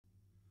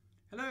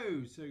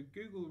Hello, so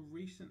Google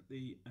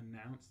recently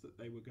announced that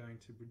they were going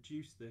to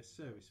reduce their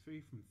service fee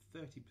from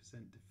 30%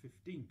 to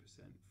 15%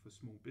 for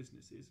small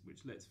businesses,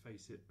 which, let's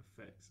face it,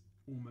 affects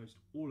almost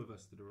all of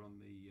us that are on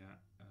the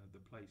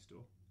Play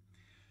Store.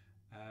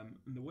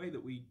 And the way that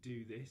we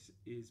do this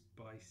is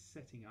by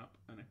setting up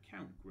an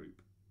account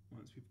group.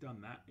 Once we've done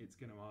that, it's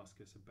going to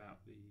ask us about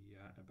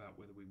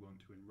whether we want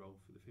to enroll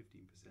for the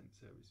 15%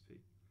 service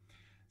fee.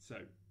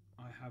 So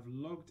I have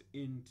logged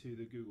into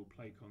the Google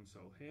Play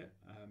console here.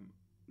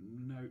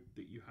 Note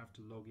that you have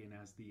to log in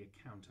as the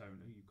account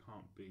owner. You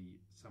can't be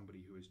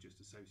somebody who is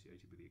just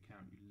associated with the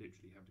account. You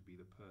literally have to be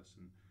the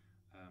person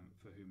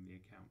for whom the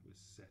account was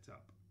set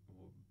up,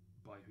 or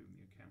by whom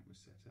the account was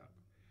set up.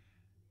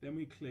 Then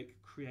we click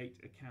Create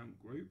Account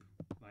Group,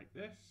 like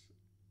this,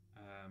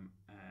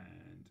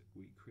 and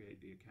we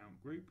create the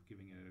account group,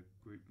 giving it a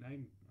group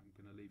name. I'm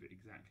going to leave it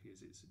exactly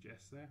as it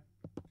suggests there.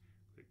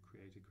 Click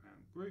Create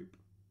Account Group,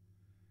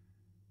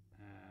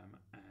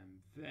 and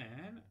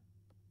then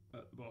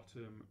at the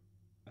bottom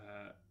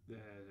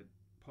there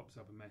pops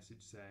up a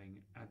message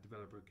saying add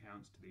developer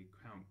accounts to the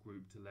account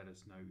group to let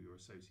us know you're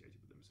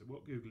associated with them. So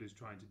what Google is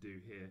trying to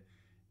do here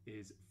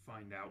is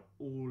find out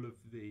all of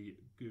the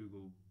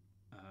Google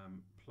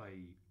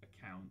Play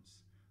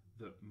accounts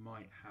that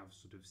might have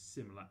sort of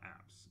similar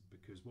apps,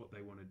 because what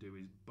they want to do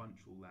is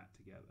bunch all that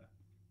together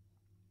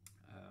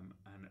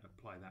and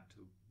apply that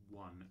to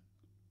one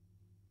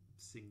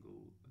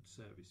single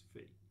service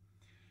fee.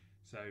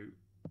 So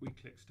we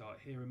click start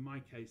here. In my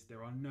case,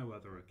 there are no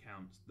other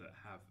accounts that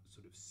have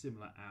sort of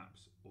similar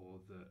apps or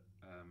that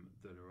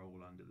that are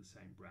all under the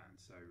same brand.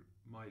 So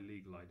my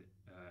legal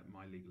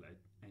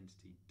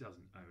entity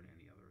doesn't own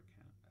any other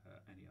account,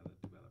 any other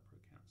developer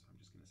account. So I'm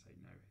just going to say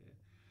no here.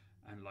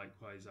 And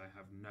likewise, I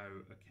have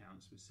no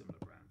accounts with similar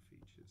brand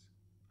features.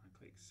 I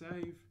click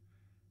save,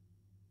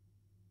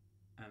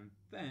 and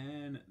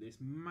then this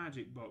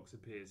magic box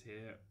appears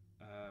here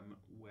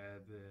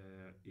where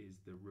there is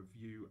the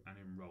review and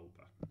enroll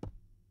button.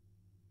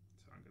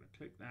 So I'm going to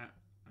click that.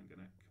 I'm going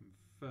to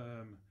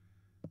confirm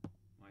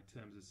my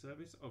terms of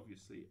service.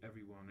 Obviously,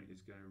 everyone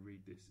is going to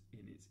read this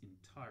in its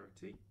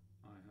entirety.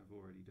 I have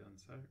already done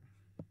so.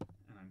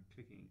 And I'm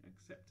clicking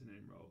accept and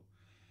enroll.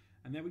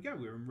 And there we go,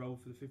 we're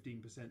enrolled for the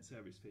 15%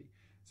 service fee.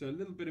 So a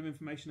little bit of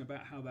information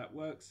about how that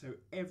works. So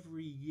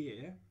every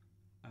year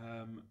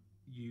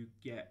you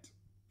get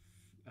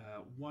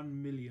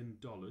 $1 million,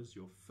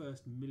 your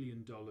first $1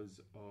 million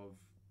of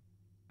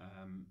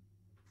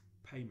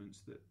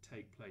payments that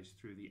take place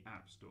through the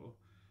App Store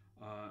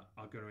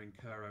are going to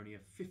incur only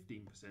a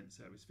 15%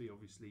 service fee.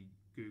 Obviously,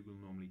 Google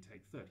normally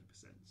take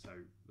 30%.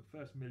 So the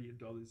first $1 million,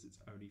 it's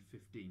only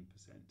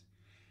 15%.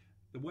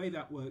 The way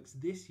that works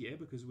this year,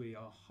 because we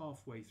are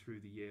halfway through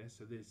the year,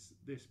 so this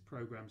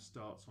program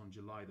starts on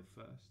July the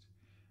 1st.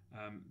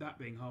 That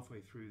being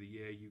halfway through the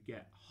year, you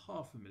get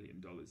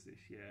 $500,000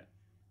 this year,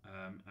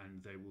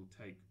 and they will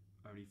take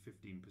only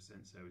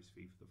 15% service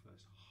fee for the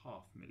first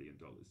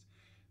 $500,000.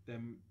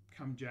 Then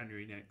come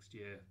January next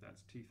year,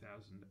 that's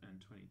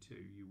 2022,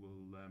 you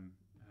will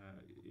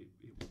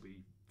it will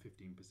be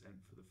 15%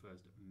 for the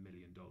first $1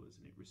 million,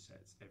 and it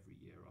resets every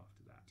year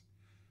after that.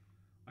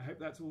 I hope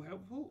that's all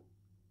helpful.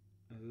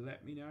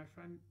 Let me know if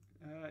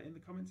in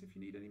the comments if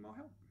you need any more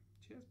help.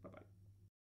 Cheers, bye bye.